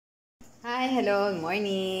Hi, hello, good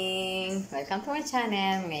morning! Welcome to my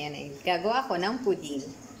channel. Ngayon ay gagawa ako ng pudding.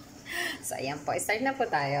 So, ayan po. Start na po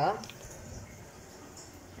tayo.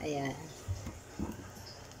 Ayan.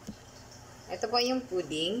 Ito po yung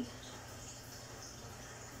pudding.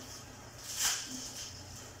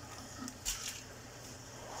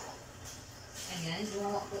 Ayan,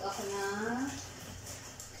 gumawa po ako na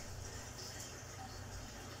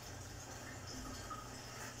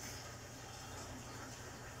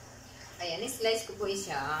ayan, slice ko po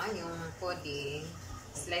siya, yung pudding,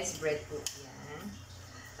 sliced bread po yan.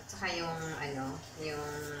 At saka yung, yung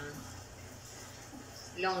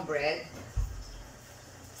long bread.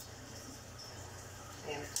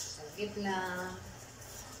 Ayan, saglit lang.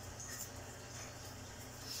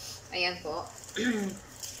 Ayan po.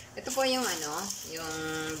 Ito po yung yung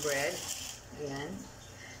bread. Ayan.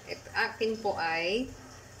 Ito, akin po ay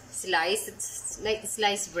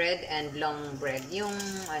sliced bread and long bread. Yung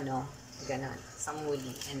ganon,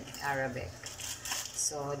 samuli and Arabic.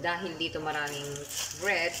 So, dahil dito maraming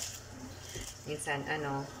bread, minsan,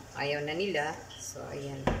 ayaw na nila. So,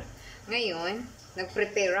 ayan. Ngayon,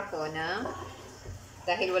 nag-prepare ako na,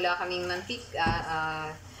 dahil wala kaming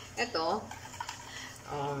mantika, ito,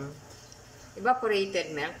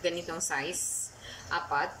 evaporated milk, ganitong size,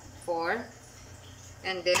 4,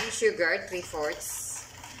 and then sugar, 3/4,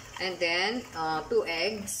 and then 2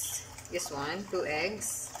 eggs, this one, 2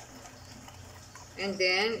 eggs. And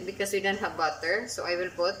then, because we don't have butter, so I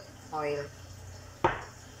will put oil.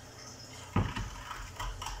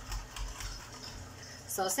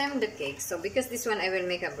 So, same the cake. So, because this one I will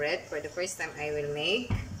make a bread. For the first time I will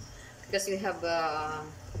make. Because we have,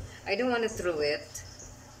 I don't want to throw it.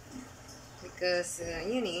 Because,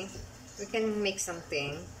 we can make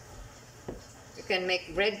something. You can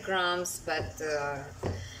make breadcrumbs, but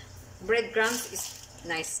breadcrumbs is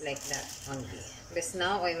nice like that only. Because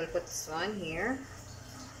now I will put this one here.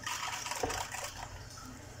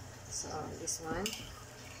 So this one.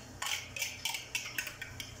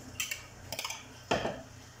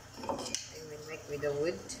 I will make with the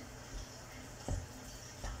wood.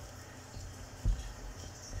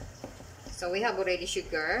 So we have already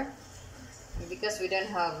sugar. Because we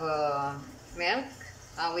don't have milk,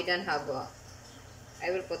 we don't have.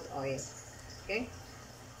 I will put oil. Okay.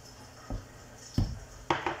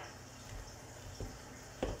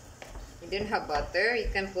 Don't have butter, you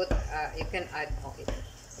can put you can add oil.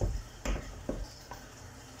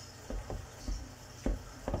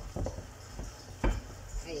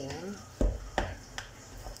 Ayan.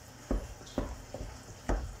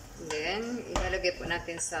 Then ilalagay po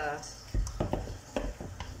natin sa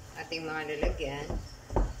ating mga lalagyan.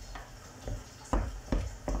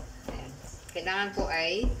 Ayan. Kailangan po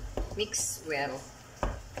ay mix well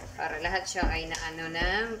para lahat siya ay naano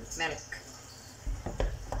ng milk.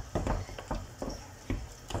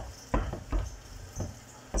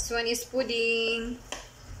 This one is pudding.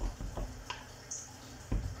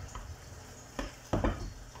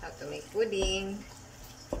 How to make pudding.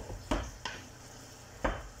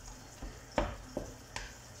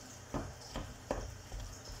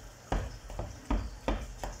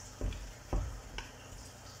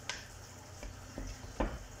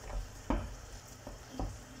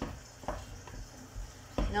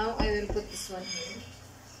 Now I will put this one here.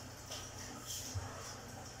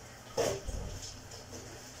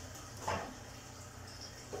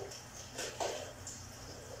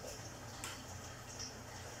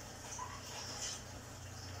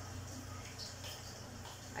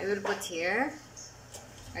 I will put here,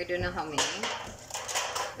 I don't know how many,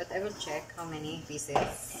 but I will check how many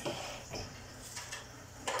pieces.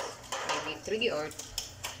 Maybe 3 or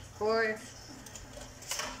 4,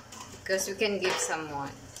 because you can give someone.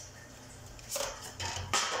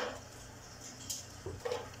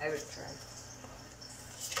 I will try.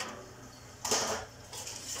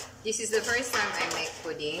 This is the first time I make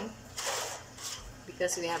pudding,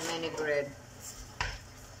 because we have many bread.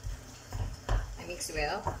 Mix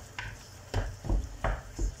well.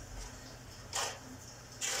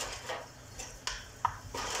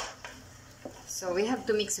 So we have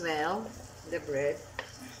to mix well the bread.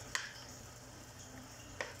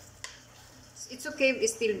 It's okay if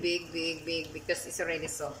it's still big because it's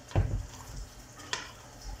already soft.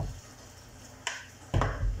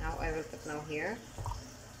 Now I will put now here.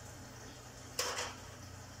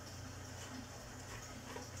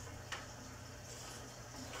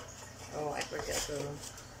 Oh, I forgot to.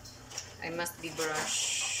 I must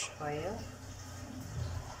brush oil.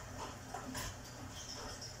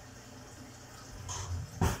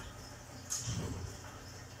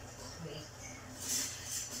 Wait.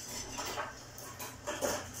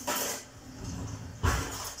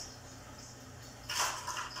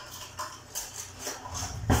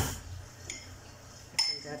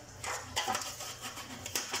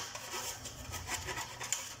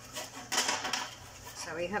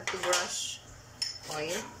 have to brush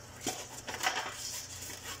oil.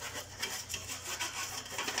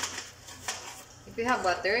 If you have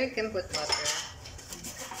butter, you can put butter.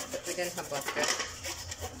 But we don't have butter.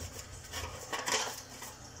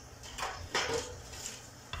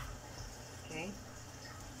 Okay.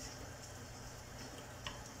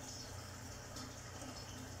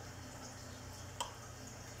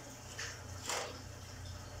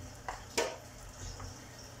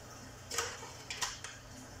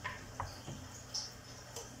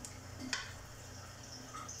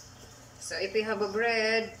 So if you have a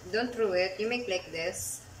bread, don't throw it. You make like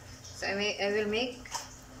this. So I will make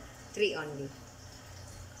 3 only.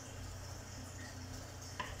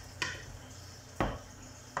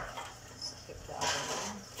 So keep the other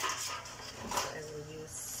one. So I will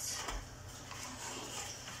use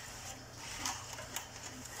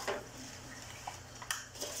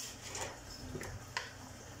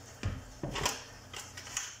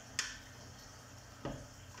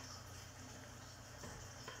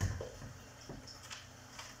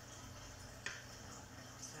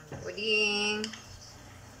pudding.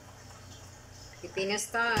 Filipino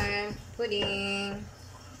style pudding.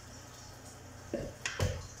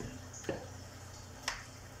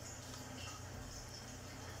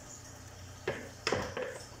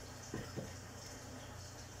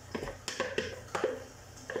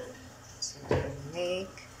 So I'll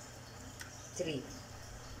make 3.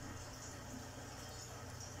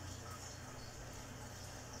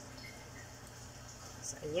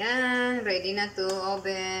 So ayan, ready na to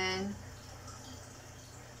oven.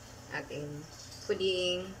 Ating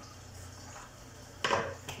pudding.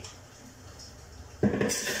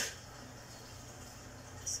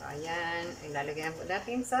 So ayan, ilalagay po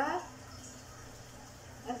natin sa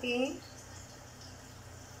ating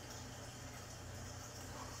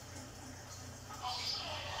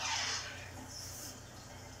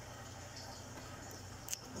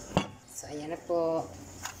so ayan na po.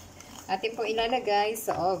 Atin po ilalagay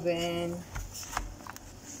sa oven.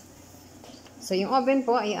 So, yung oven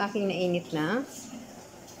po ay aking nainit na.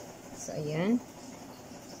 So, ayan.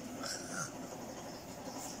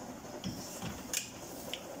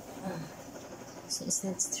 So, it's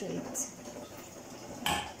not straight.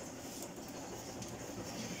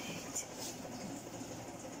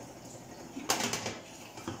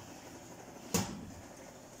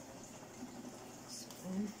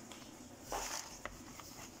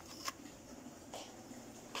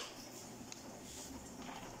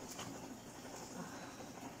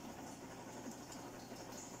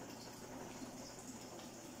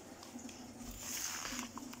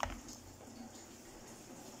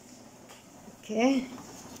 Okay.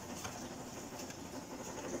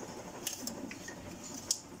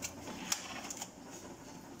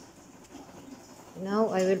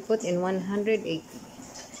 Now I will put in 180.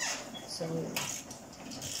 So,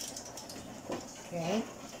 okay.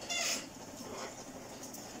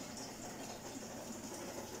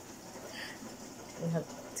 We have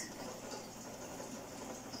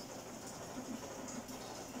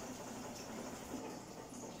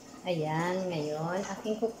ayan, ngayon,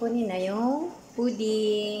 aking kukunin na yung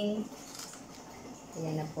pudding.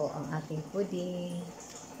 Ayan na po ang ating pudding.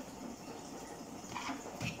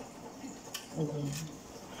 Ayan.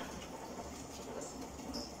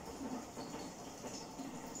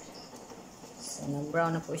 So,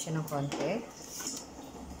 nag-brown na po siya ng konti.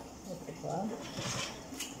 Ito po.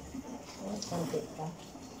 Konti pa.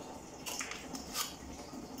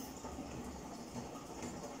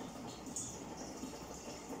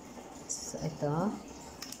 So, ito.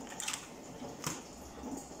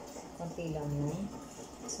 Konti lang na.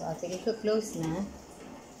 So, ating ito-close na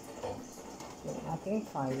yung ating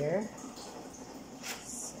fire.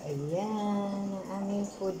 So, ayan ang aming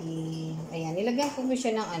pudding. Ayan, nilagyan ko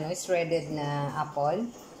siya ng shredded na apple.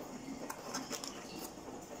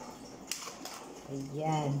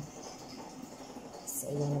 Ayan. So,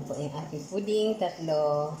 ayan na po yung ating pudding. 3.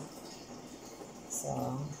 So,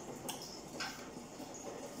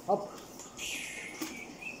 op.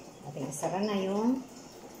 Ating isara na yung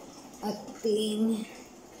ating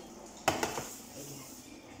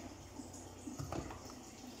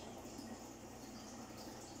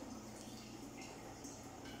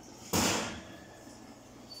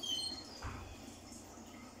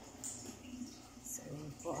so,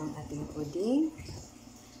 ayan po ang ating pudding.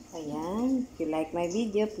 Ayan. If you like my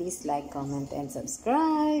video, please like, comment, and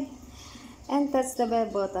subscribe. And touch the bell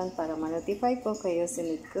button para ma-notify po kayo sa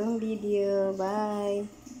sunod kong video.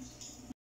 Bye!